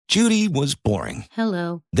Judy was boring.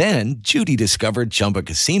 Hello. Then Judy discovered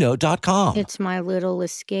ChumbaCasino.com. It's my little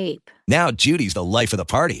escape. Now Judy's the life of the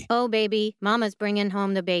party. Oh, baby, mama's bringing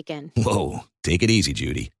home the bacon. Whoa, take it easy,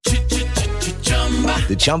 Judy.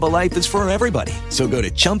 The Chumba life is for everybody. So go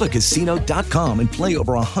to ChumbaCasino.com and play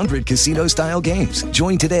over 100 casino-style games.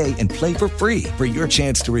 Join today and play for free for your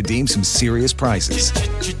chance to redeem some serious prizes.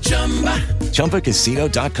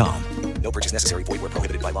 ChumbaCasino.com. No purchase necessary. Void where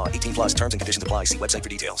prohibited by law. 18 plus terms and conditions apply. See website for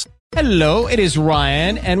details. Hello, it is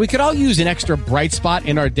Ryan, and we could all use an extra bright spot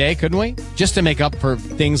in our day, couldn't we? Just to make up for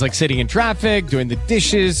things like sitting in traffic, doing the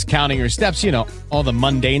dishes, counting your steps, you know, all the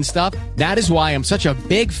mundane stuff. That is why I'm such a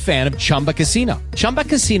big fan of Chumba Casino. Chumba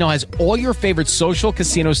Casino has all your favorite social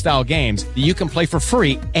casino-style games that you can play for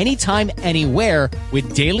free anytime, anywhere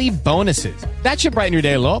with daily bonuses. That should brighten your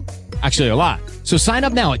day a little. Actually, a lot. So sign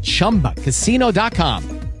up now at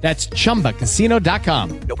ChumbaCasino.com. That's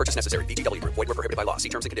ChumbaCasino.com. No purchase necessary. VGW Group. Void where prohibited by law. See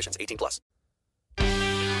terms and conditions. 18 plus.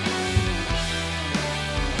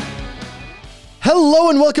 Hello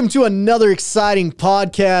and welcome to another exciting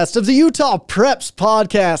podcast of the Utah Preps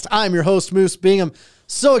Podcast. I'm your host, Moose Bingham.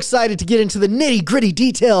 So excited to get into the nitty-gritty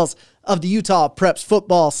details of the Utah Preps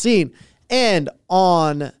football scene. And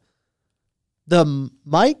on the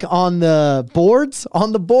mic, on the boards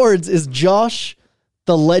is Josh,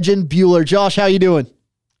 the legend Bueller. Josh, how you doing?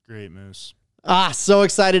 Great, Moose. So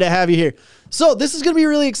excited to have you here. So this is going to be a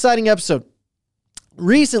really exciting episode.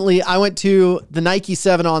 Recently, I went to the Nike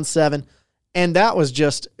 7-on-7, and that was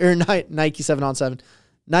just, Nike 7-on-7,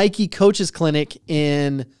 Nike Coaches Clinic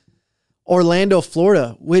in Orlando,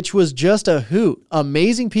 Florida, which was just a hoot.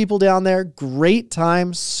 Amazing people down there, great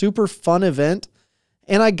time, super fun event,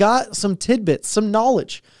 and I got some tidbits, some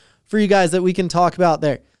knowledge for you guys that we can talk about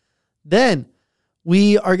there. Then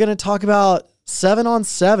we are going to talk about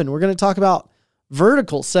 7-on-7. We're going to talk about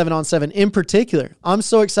vertical 7-on-7 in particular. I'm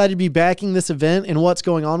so excited to be backing this event and what's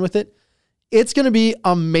going on with it. It's going to be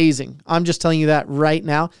amazing. I'm just telling you that right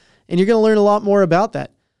now. And you're going to learn a lot more about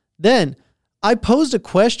that. Then I posed a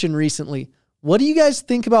question recently. What do you guys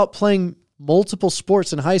think about playing multiple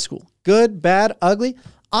sports in high school? Good, bad, ugly?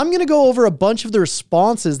 I'm going to go over a bunch of the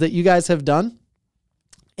responses that you guys have done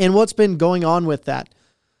and what's been going on with that.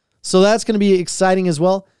 So that's going to be exciting as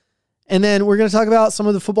well. And then we're going to talk about some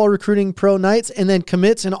of the football recruiting pro nights and then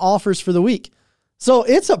commits and offers for the week. So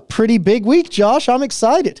it's a pretty big week, Josh. I'm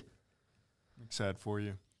excited. I'm excited for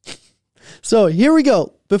you. So here we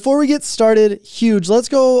go. Before we get started, huge, let's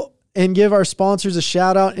go and give our sponsors a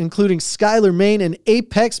shout out, including Skylar Main and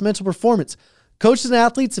Apex Mental Performance. Coaches and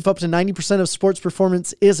athletes, if up to 90% of sports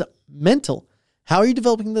performance is mental, how are you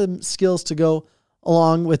developing the skills to go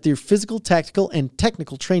along with your physical, tactical, and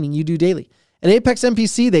technical training you do daily? At Apex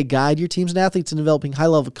MPC, they guide your teams and athletes in developing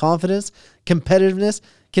high-level confidence, competitiveness,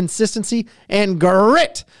 consistency, and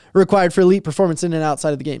grit required for elite performance in and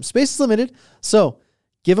outside of the game. Space is limited, so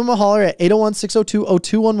give them a holler at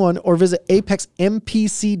 801-602-0211 or visit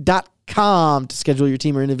apexmpc.com to schedule your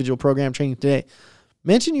team or individual program training today.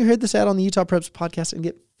 Mention you heard this ad on the Utah Preps podcast and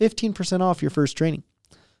get 15% off your first training.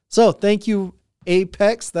 So thank you,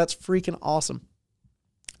 Apex. That's freaking awesome.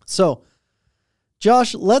 So,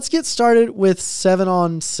 Josh, let's get started with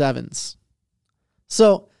 7-on-7s.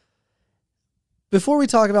 So, before we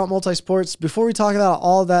talk about multi-sports, before we talk about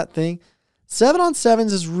all that thing,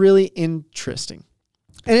 7-on-7s is really interesting.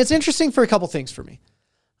 And it's interesting for a couple things for me.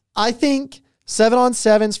 I think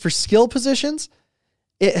 7-on-7s for skill positions,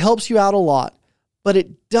 it helps you out a lot, but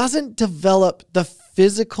it doesn't develop the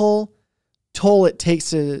physical toll it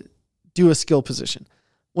takes to do a skill position.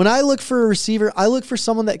 When I look for a receiver, I look for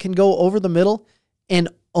someone that can go over the middle and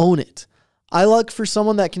own it. I look for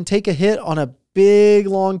someone that can take a hit on a big,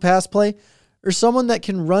 long pass play or someone that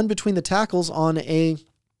can run between the tackles on a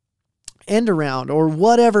end around or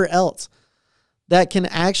whatever else that can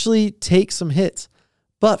actually take some hits.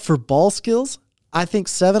 But for ball skills, I think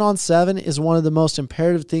 7-on-7 is one of the most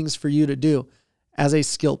imperative things for you to do as a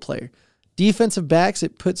skill player. Defensive backs,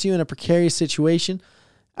 it puts you in a precarious situation.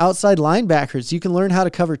 Outside linebackers, you can learn how to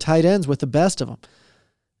cover tight ends with the best of them.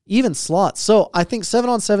 Even slots. So I think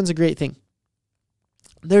 7-on-7 is a great thing.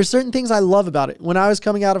 There's certain things I love about it. When I was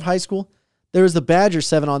coming out of high school, there was the Badger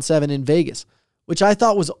 7-on-7 in Vegas, which I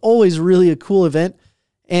thought was always really a cool event.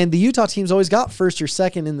 And the Utah teams always got first or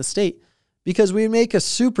second in the state because we make a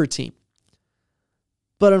super team.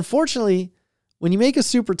 But unfortunately, when you make a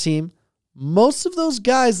super team, most of those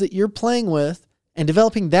guys that you're playing with and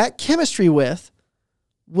developing that chemistry with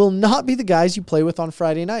will not be the guys you play with on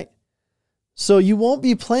Friday night. So you won't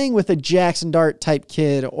be playing with a Jackson Dart type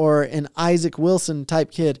kid or an Isaac Wilson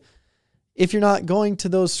type kid if you're not going to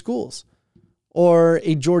those schools. or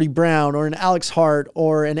a Jordy Brown or an Alex Hart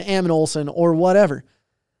or an Ammon Olsen or whatever.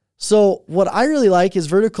 So what I really like is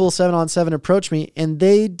Vertical 7-on-7 approached me, and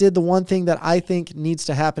they did the one thing that I think needs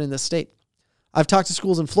to happen in this state. I've talked to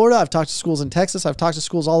schools in Florida. I've talked to schools in Texas. I've talked to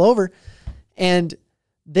schools all over, and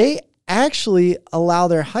they actually allow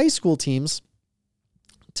their high school teams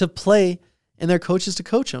to play and their coaches to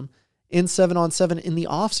coach them in 7-on-7 in the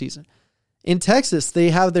off season. In Texas,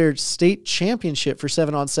 they have their state championship for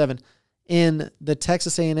 7-on-7 in the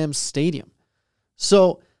Texas A&M Stadium.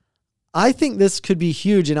 So I think this could be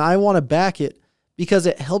huge, and I want to back it because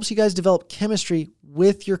it helps you guys develop chemistry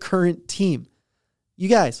with your current team. You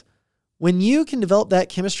guys, when you can develop that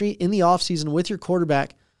chemistry in the offseason with your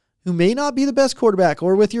quarterback, who may not be the best quarterback,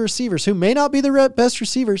 or with your receivers, who may not be the best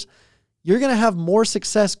receivers, you're going to have more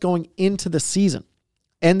success going into the season.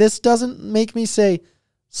 And this doesn't make me say,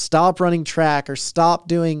 stop running track or stop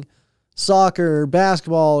doing soccer or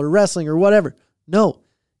basketball or wrestling or whatever. No,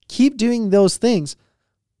 keep doing those things,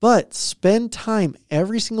 but spend time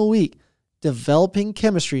every single week developing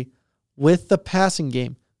chemistry with the passing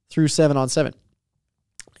game through 7-on-7.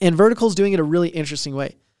 And Vertical's doing it a really interesting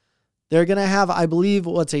way. They're going to have, I believe,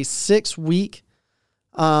 what's a 6-week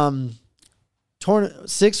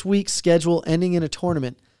 6-week schedule ending in a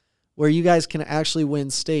tournament where you guys can actually win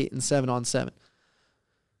state in 7-on-7.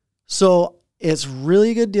 So it's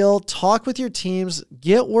really a good deal. Talk with your teams,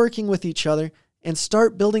 get working with each other, and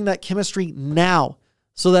start building that chemistry now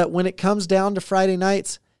so that when it comes down to Friday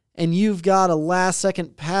nights and you've got a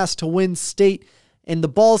last-second pass to win state and the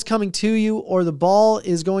ball's coming to you or the ball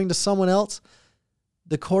is going to someone else,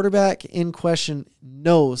 the quarterback in question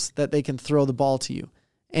knows that they can throw the ball to you.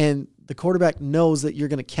 And the quarterback knows that you're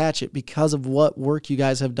going to catch it because of what work you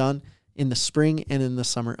guys have done in the spring and in the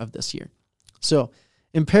summer of this year. So,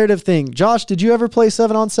 imperative thing. Josh, did you ever play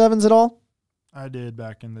 7-on-7s at all? I did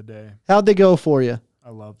back in the day. How'd they go for you? I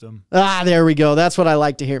loved them. There we go. That's what I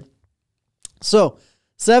like to hear. So,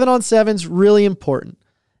 7-on-7's really important.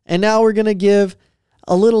 And now we're going to give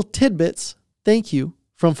a little tidbits. Thank you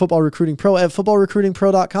from Football Recruiting Pro at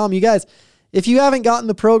footballrecruitingpro.com. You guys, if you haven't gotten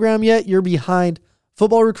the program yet, you're behind.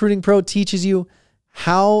 Football Recruiting Pro teaches you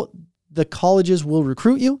how the colleges will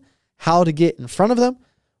recruit you, how to get in front of them,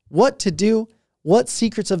 what to do, what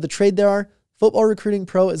secrets of the trade there are. Football Recruiting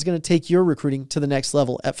Pro is going to take your recruiting to the next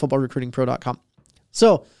level at footballrecruitingpro.com.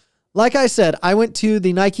 So, like I said, I went to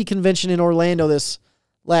the Nike convention in Orlando this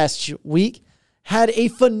last week, had a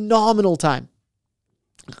phenomenal time.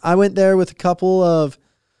 I went there with a couple of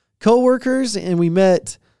coworkers, and we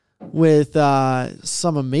met with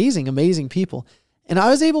some amazing people. And I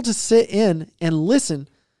was able to sit in and listen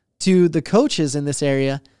to the coaches in this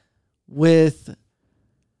area with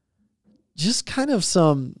just kind of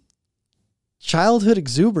some childhood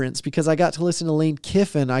exuberance because I got to listen to Lane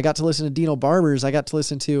Kiffin. I got to listen to Dino Barbers. I got to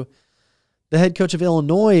listen to the head coach of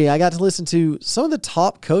Illinois. I got to listen to some of the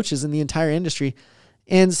top coaches in the entire industry.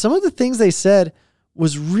 And some of the things they said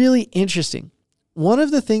was really interesting. One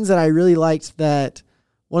of the things that I really liked that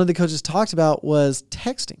one of the coaches talked about was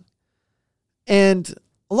texting. And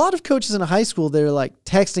a lot of coaches in a high school, they're like,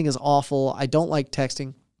 texting is awful. I don't like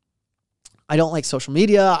texting. I don't like social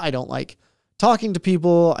media. I don't like talking to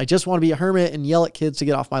people. I just want to be a hermit and yell at kids to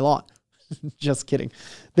get off my lawn. Just kidding.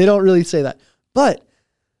 They don't really say that. But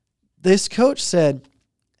this coach said,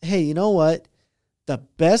 hey, you know what? The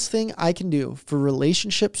best thing I can do for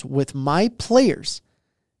relationships with my players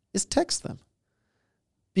is text them.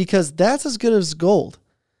 Because that's as good as gold.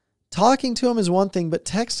 Talking to them is one thing, but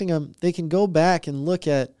texting them, they can go back and look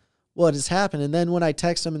at what has happened. And then when I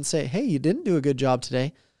text them and say, hey, you didn't do a good job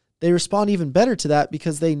today, they respond even better to that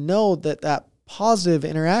because they know that that positive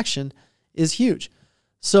interaction is huge.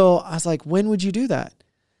 So I was like, when would you do that?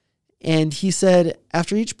 And he said,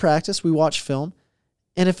 after each practice, we watch film.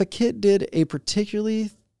 And if a kid did particularly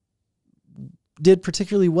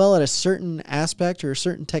well at a certain aspect or a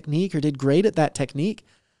certain technique or did great at that technique,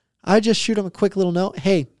 I just shoot them a quick little note.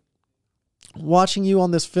 Hey, watching you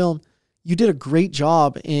on this film, you did a great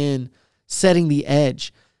job in setting the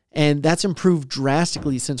edge. And that's improved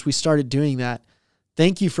drastically since we started doing that.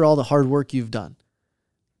 Thank you for all the hard work you've done.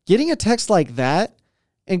 Getting a text like that,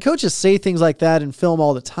 and coaches say things like that in film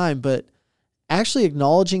all the time, but actually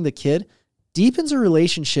acknowledging the kid deepens a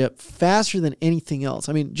relationship faster than anything else.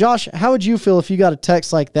 I mean, Josh, how would you feel if you got a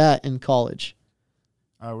text like that in college?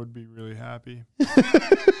 I would be really happy.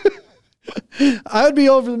 I would be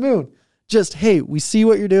over the moon. Just, hey, we see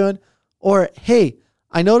what you're doing. Or, hey,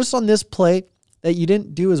 I noticed on this play that you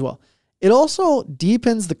didn't do as well. It also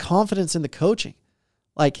deepens the confidence in the coaching.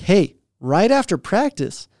 Like, hey, right after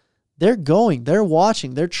practice, they're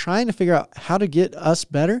watching, they're trying to figure out how to get us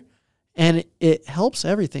better. and it helps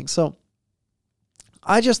everything. So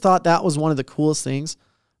I just thought that was one of the coolest things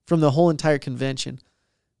from the whole entire convention,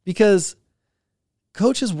 because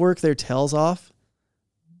coaches work their tails off,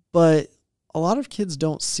 but a lot of kids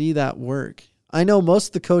don't see that work. I know most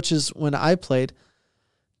of the coaches when I played,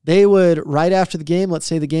 they would, right after the game, let's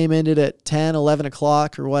say the game ended at 10, 11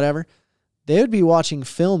 o'clock or whatever, they would be watching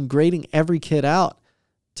film, grading every kid out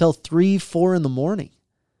till 3, 4 in the morning.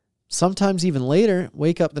 Sometimes even later,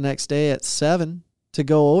 wake up the next day at 7 to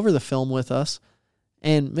go over the film with us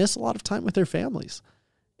and miss a lot of time with their families.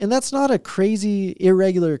 And that's not a crazy,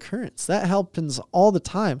 irregular occurrence. That happens all the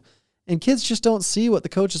time. And kids just don't see what the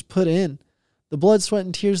coaches put in, the blood, sweat,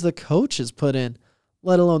 and tears the coaches put in,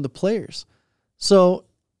 let alone the players. So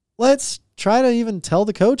let's try to even tell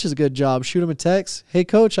the coaches a good job. Shoot them a text. Hey,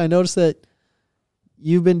 coach, I noticed that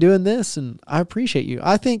you've been doing this, and I appreciate you.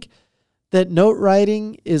 I think that note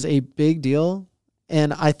writing is a big deal,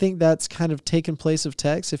 and I think that's kind of taken place of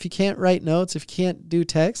text. If you can't write notes, if you can't do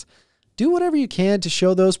text, do whatever you can to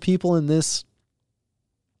show those people in this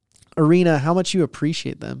arena how much you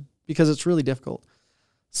appreciate them, because it's really difficult.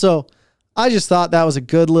 So I just thought that was a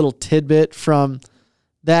good little tidbit from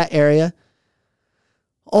that area.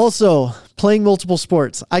 Also, playing multiple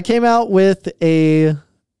sports. I came out with a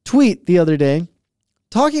tweet the other day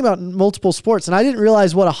talking about multiple sports, and I didn't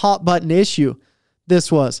realize what a hot button issue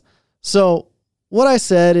this was. So what I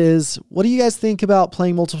said is, what do you guys think about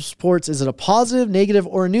playing multiple sports? Is it a positive, negative,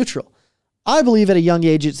 or a neutral? I believe at a young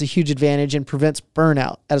age it's a huge advantage and prevents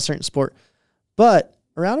burnout at a certain sport. But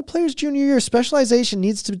around a player's junior year, specialization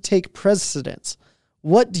needs to take precedence.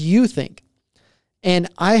 What do you think? And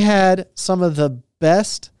I had some of the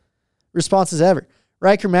best responses ever.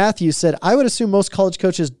 Riker Matthews said, I would assume most college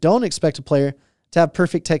coaches don't expect a player to have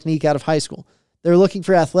perfect technique out of high school. They're looking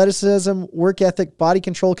for athleticism, work ethic, body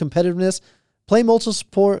control, competitiveness, play multiple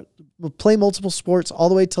sports all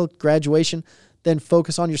the way till graduation, then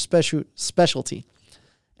focus on your specialty.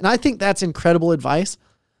 And I think that's incredible advice.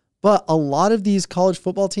 But a lot of these college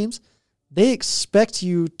football teams, they expect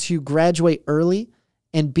you to graduate early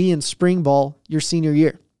and be in spring ball your senior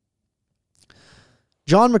year.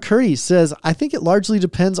 John McCurdy says, I think it largely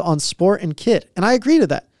depends on sport and kid. And I agree to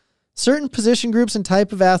that. Certain position groups and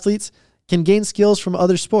type of athletes can gain skills from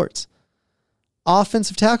other sports.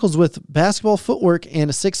 Offensive tackles with basketball footwork and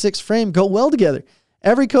a 6'6" frame go well together.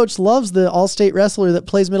 Every coach loves the all-state wrestler that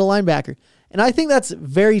plays middle linebacker. And I think that's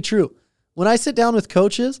very true. When I sit down with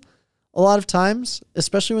coaches, a lot of times,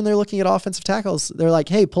 especially when they're looking at offensive tackles, they're like,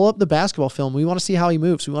 hey, pull up the basketball film. We want to see how he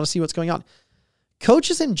moves. We want to see what's going on.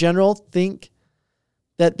 Coaches in general think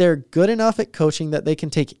that they're good enough at coaching that they can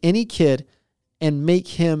take any kid and make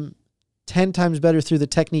him 10 times better through the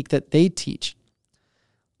technique that they teach.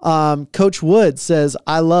 Coach Wood says,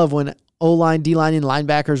 I love when O-line, D-line, and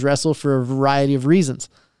linebackers wrestle for a variety of reasons.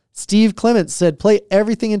 Steve Clements said, play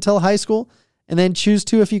everything until high school and then choose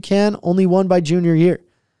two if you can, only one by junior year.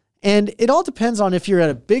 And it all depends on if you're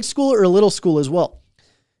at a big school or a little school as well.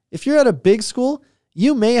 If you're at a big school,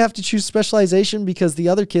 you may have to choose specialization because the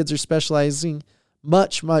other kids are specializing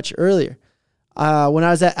much, much earlier. When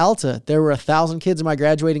I was at Alta, there were 1,000 kids in my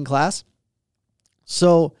graduating class.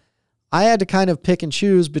 So I had to kind of pick and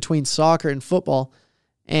choose between soccer and football.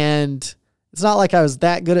 And it's not like I was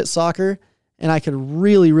that good at soccer and I could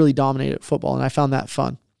really, really dominate at football. And I found that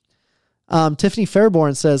fun. Tiffany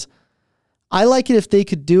Fairborn says, I like it if they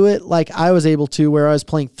could do it like I was able to, where I was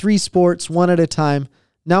playing 3 sports, one at a time.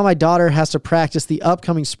 Now my daughter has to practice the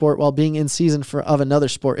upcoming sport while being in season of another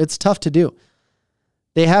sport. It's tough to do.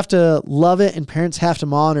 They have to love it and parents have to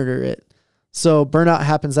monitor it. So burnout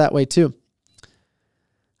happens that way too.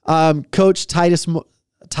 Coach Titus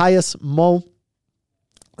Mo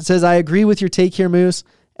says, I agree with your take here, Moose.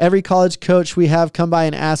 Every college coach we have come by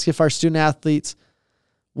and ask if our student athletes,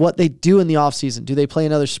 what they do in the offseason. Do they play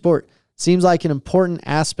another sport? Seems like an important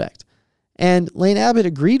aspect. And Lane Abbott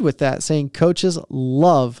agreed with that, saying coaches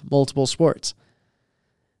love multiple sports.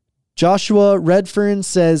 Joshua Redfern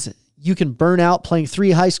says you can burn out playing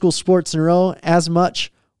 3 high school sports in a row as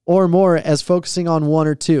much or more as focusing on 1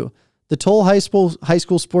 or 2. The toll high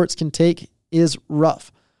school sports can take is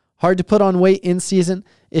rough. Hard to put on weight in season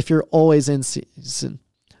if you're always in season.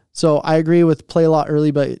 So I agree with play a lot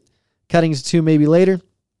early, but cutting to 2 maybe later.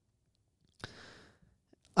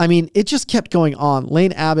 I mean, it just kept going on.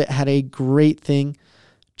 Lane Abbott had a great thing.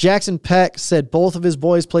 Jackson Peck said both of his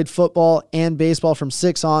boys played football and baseball from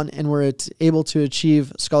 6 on and were able to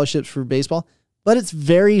achieve scholarships for baseball, but it's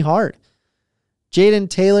very hard. Jaden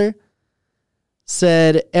Taylor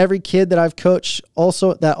said every kid that I've coached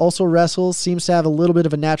also wrestles seems to have a little bit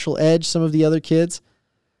of a natural edge, some of the other kids.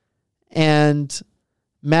 And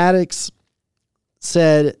Maddox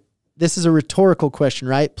said, this is a rhetorical question,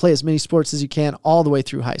 right? Play as many sports as you can all the way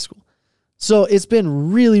through high school. So it's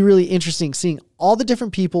been really, really interesting seeing all the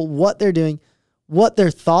different people, what they're doing, what their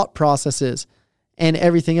thought process is, and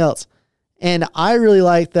everything else. And I really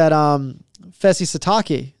like that Fesi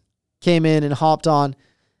Satake came in and hopped on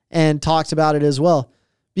and talked about it as well.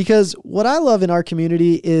 Because what I love in our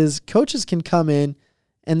community is coaches can come in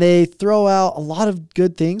and they throw out a lot of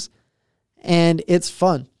good things, and it's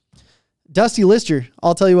fun. Dusty Lister,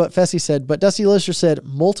 I'll tell you what Fesi said, but Dusty Lister said,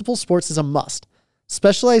 multiple sports is a must.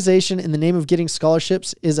 Specialization in the name of getting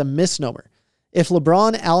scholarships is a misnomer. If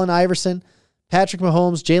LeBron, Allen Iverson, Patrick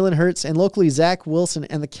Mahomes, Jalen Hurts, and locally Zach Wilson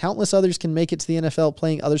and the countless others can make it to the NFL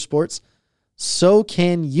playing other sports, so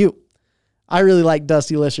can you. I really like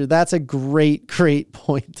Dusty Lister. That's a great, great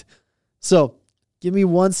point. So give me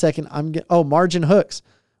 1 second. Margin Hooks.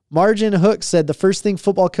 Margin Hooks said the first thing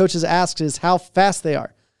football coaches ask is how fast they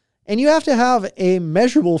are. And you have to have a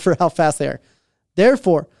measurable for how fast they are.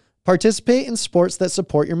 Therefore, participate in sports that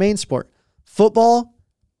support your main sport. Football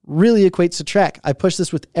really equates to track. I push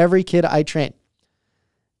this with every kid I train.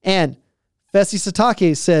 And Fesi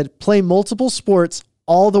Satake said, play multiple sports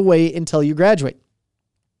all the way until you graduate.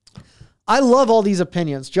 I love all these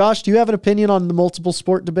opinions. Josh, do you have an opinion on the multiple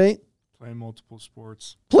sport debate? Play multiple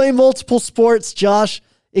sports. Play multiple sports, Josh.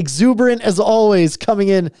 Exuberant as always, coming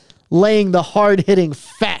in, laying the hard-hitting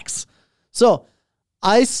facts. So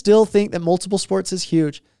I still think that multiple sports is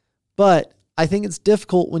huge, but I think it's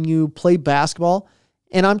difficult when you play basketball.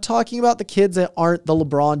 And I'm talking about the kids that aren't the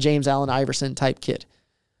LeBron, James, Allen Iverson type kid.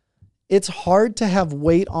 It's hard to have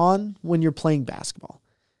weight on when you're playing basketball.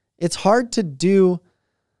 It's hard to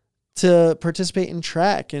participate in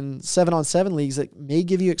track and 7-on-7 leagues that may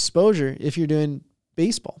give you exposure if you're doing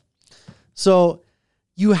baseball. So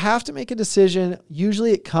you have to make a decision.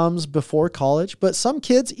 Usually it comes before college, but some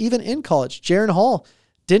kids, even in college, Jaron Hall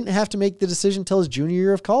didn't have to make the decision until his junior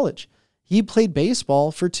year of college. He played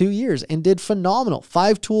baseball for 2 years and did phenomenal.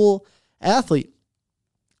 5-tool athlete.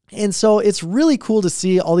 And so it's really cool to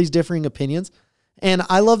see all these differing opinions. And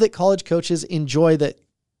I love that college coaches enjoy that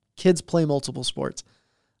kids play multiple sports.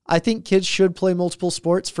 I think kids should play multiple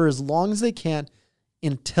sports for as long as they can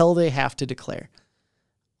until they have to declare.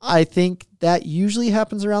 I think that usually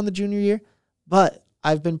happens around the junior year, but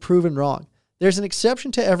I've been proven wrong. There's an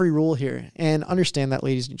exception to every rule here, and understand that,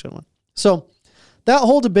 ladies and gentlemen. So that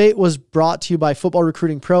whole debate was brought to you by Football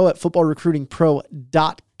Recruiting Pro at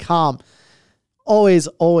footballrecruitingpro.com. Always,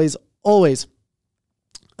 always, always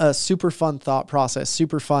a super fun thought process,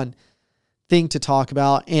 super fun thing to talk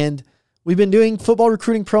about. And we've been doing Football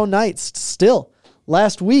Recruiting Pro nights still.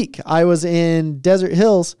 Last week, I was in Desert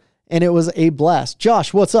Hills, and it was a blast.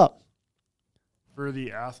 Josh, what's up? For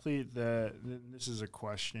the athlete, this is a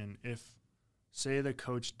question. If, say, the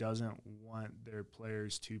coach doesn't want their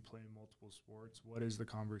players to play multiple sports, what is the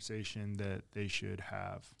conversation that they should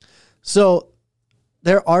have? So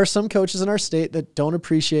there are some coaches in our state that don't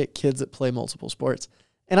appreciate kids that play multiple sports.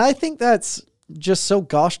 And I think that's just so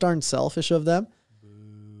gosh darn selfish of them.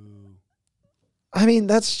 Boo. I mean,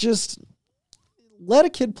 that's just, let a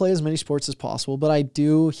kid play as many sports as possible, but I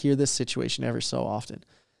do hear this situation ever so often.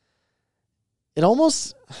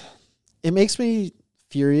 It makes me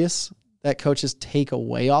furious that coaches take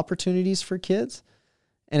away opportunities for kids.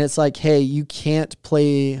 And it's like, hey, you can't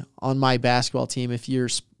play on my basketball team if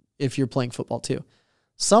you're playing football too.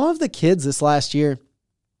 Some of the kids this last year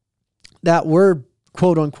that were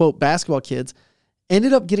quote unquote basketball kids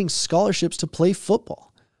ended up getting scholarships to play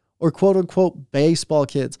football, or quote unquote baseball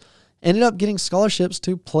kids ended up getting scholarships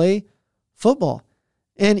to play football.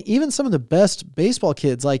 And even some of the best baseball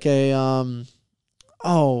kids, like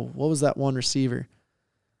what was that one receiver?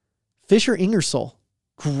 Fisher Ingersoll,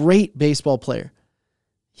 great baseball player.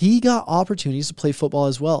 He got opportunities to play football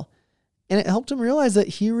as well. And it helped him realize that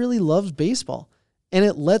he really loves baseball. And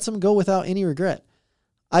it lets him go without any regret.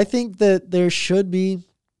 I think that there should be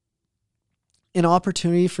an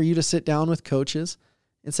opportunity for you to sit down with coaches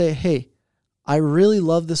and say, hey, I really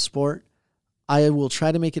love this sport. I will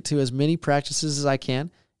try to make it to as many practices as I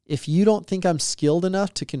can. If you don't think I'm skilled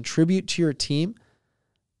enough to contribute to your team,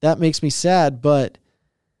 that makes me sad, but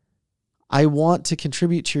I want to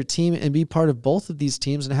contribute to your team and be part of both of these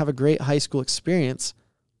teams and have a great high school experience.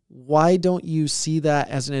 Why don't you see that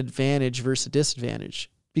as an advantage versus a disadvantage?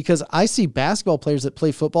 Because I see basketball players that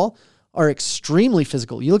play football are extremely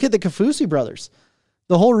physical. You look at the Kafusi brothers.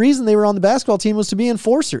 The whole reason they were on the basketball team was to be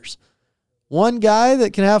enforcers. One guy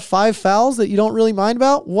that can have 5 fouls that you don't really mind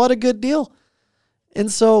about, what a good deal.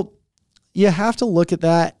 And so you have to look at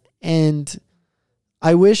that, and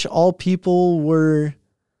I wish all people were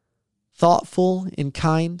thoughtful and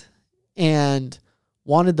kind and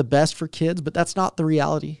wanted the best for kids, but that's not the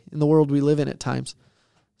reality in the world we live in at times.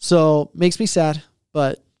 So makes me sad,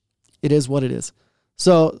 but it is what it is.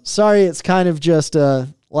 So sorry, it's kind of just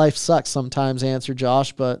life sucks sometimes answer,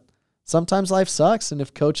 Josh, but sometimes life sucks. And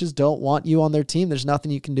if coaches don't want you on their team, there's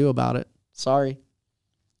nothing you can do about it. Sorry.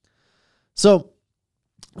 So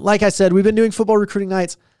like I said, we've been doing football recruiting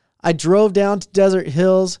nights. I drove down to Desert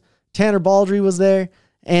Hills. Tanner Baldry was there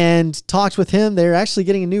and talked with him. They're actually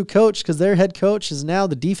getting a new coach because their head coach is now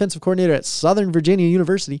the defensive coordinator at Southern Virginia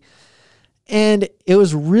University. And it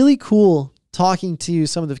was really cool talking to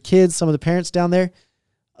some of the kids, some of the parents down there,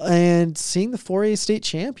 and seeing the 4A state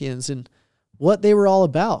champions and what they were all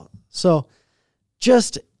about. So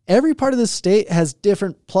just every part of the state has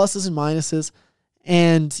different pluses and minuses.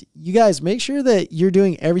 And you guys make sure that you're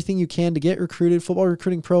doing everything you can to get recruited.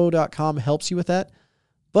 Footballrecruitingpro.com helps you with that.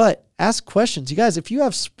 But ask questions. You guys, if you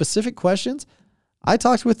have specific questions, I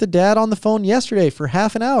talked with the dad on the phone yesterday for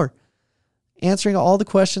half an hour, answering all the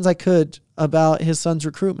questions I could about his son's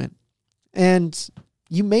recruitment. And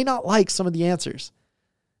you may not like some of the answers.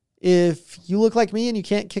 If you look like me and you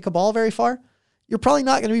can't kick a ball very far, you're probably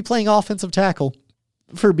not going to be playing offensive tackle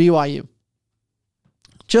for BYU.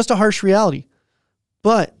 Just a harsh reality.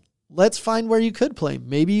 But let's find where you could play.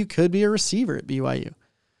 Maybe you could be a receiver at BYU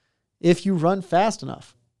if you run fast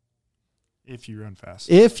enough. If you run fast.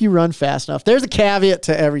 If you run fast enough. There's a caveat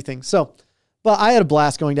to everything. So, but I had a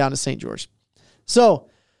blast going down to St. George. So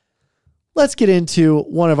let's get into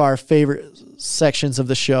one of our favorite sections of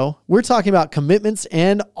the show. We're talking about commitments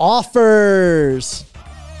and offers.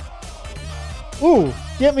 Ooh,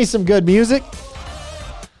 get me some good music.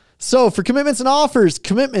 So for commitments and offers,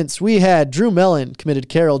 we had Drew Mellon committed to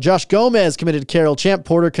Carroll, Josh Gomez committed to Carroll, Champ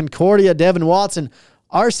Porter, Concordia, Devin Watson,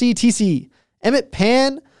 RCTC, Emmett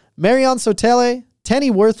Pan, Marion Sotele,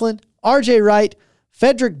 Tenny Worthland, RJ Wright,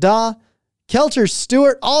 Frederick Daw, Kelcher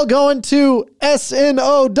Stewart, all going to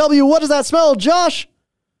SNOW. What does that spell, Josh?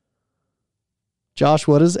 Josh,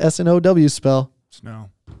 what does SNOW spell?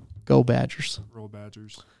 Snow. Go Badgers. Roll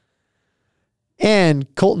Badgers.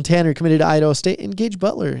 And Colton Tanner committed to Idaho State, and Gage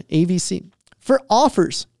Butler, AVC. For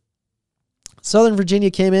offers, Southern Virginia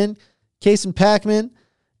came in, Kason Packman,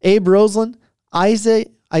 Abe Roseland,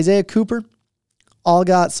 Isaiah Cooper, all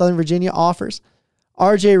got Southern Virginia offers.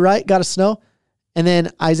 RJ Wright got a Snow, and then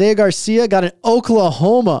Isaiah Garcia got an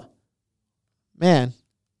Oklahoma. Man,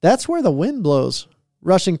 that's where the wind blows,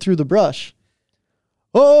 rushing through the brush.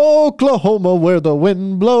 Oklahoma, where the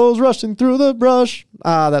wind blows, rushing through the brush.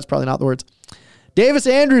 That's probably not the words. Davis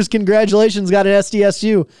Andrews, congratulations, got an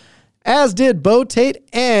SDSU, as did Bo Tate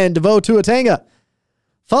and Devo Tuatanga.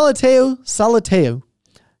 Falateu Salateu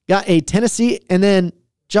got a Tennessee. And then,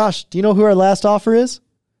 Josh, do you know who our last offer is?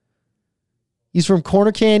 He's from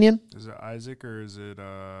Corner Canyon. Is it Isaac or is it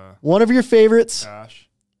one of your favorites? Josh?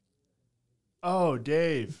 Oh,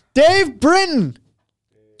 Dave. Dave Britton.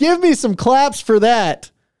 Give me some claps for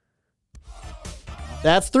that.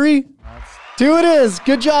 That's 3. 2 it is.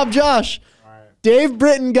 Good job, Josh. Dave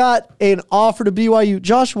Britton got an offer to BYU.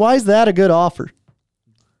 Josh, why is that a good offer?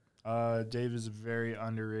 Dave is a very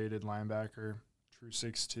underrated linebacker. True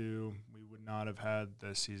 6'2". We would not have had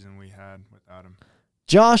the season we had without him.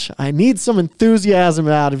 Josh, I need some enthusiasm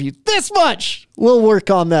out of you. This much. We'll work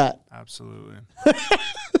on that. Absolutely.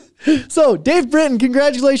 So, Dave Britton,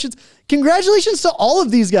 congratulations. Congratulations to all of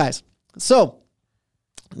these guys. So,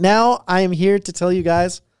 now I am here to tell you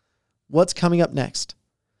guys what's coming up next.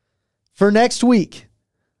 For next week,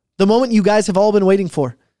 the moment you guys have all been waiting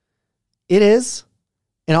for. It is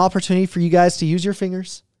an opportunity for you guys to use your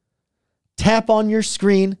fingers, tap on your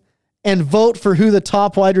screen, and vote for who the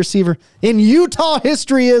top wide receiver in Utah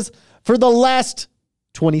history is for the last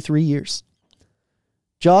 23 years.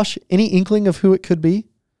 Josh, any inkling of who it could be?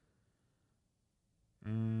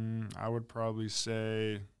 I would probably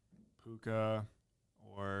say Puka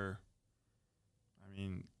or,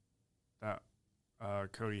 that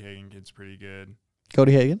Cody Hagan kid's pretty good.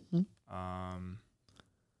 Cody Hagan?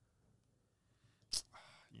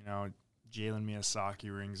 Jalen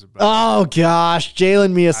Miyazaki rings a bell. Oh, gosh.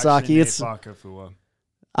 Jalen Miyazaki. Actually, Nate Fakafua.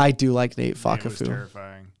 I do like Nate Fakafua. It was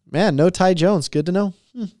terrifying. Man, no Ty Jones. Good to know.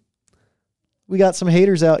 We got some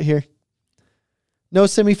haters out here. No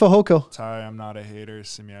Simi Fehoko. Ty, I'm not a hater.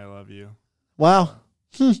 Simi, I love you. Wow.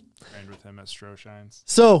 Trained with him at Stroshines.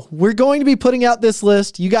 So we're going to be putting out this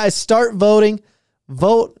list. You guys start voting.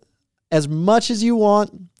 Vote as much as you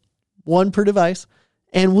want. 1 per device.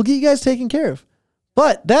 And we'll get you guys taken care of.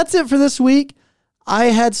 But that's it for this week. I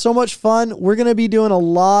had so much fun. We're going to be doing a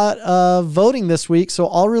lot of voting this week. So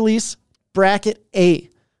I'll release bracket A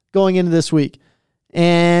going into this week.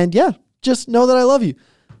 And yeah, just know that I love you.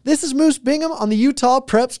 This is Moose Bingham on the Utah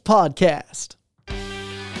Preps Podcast.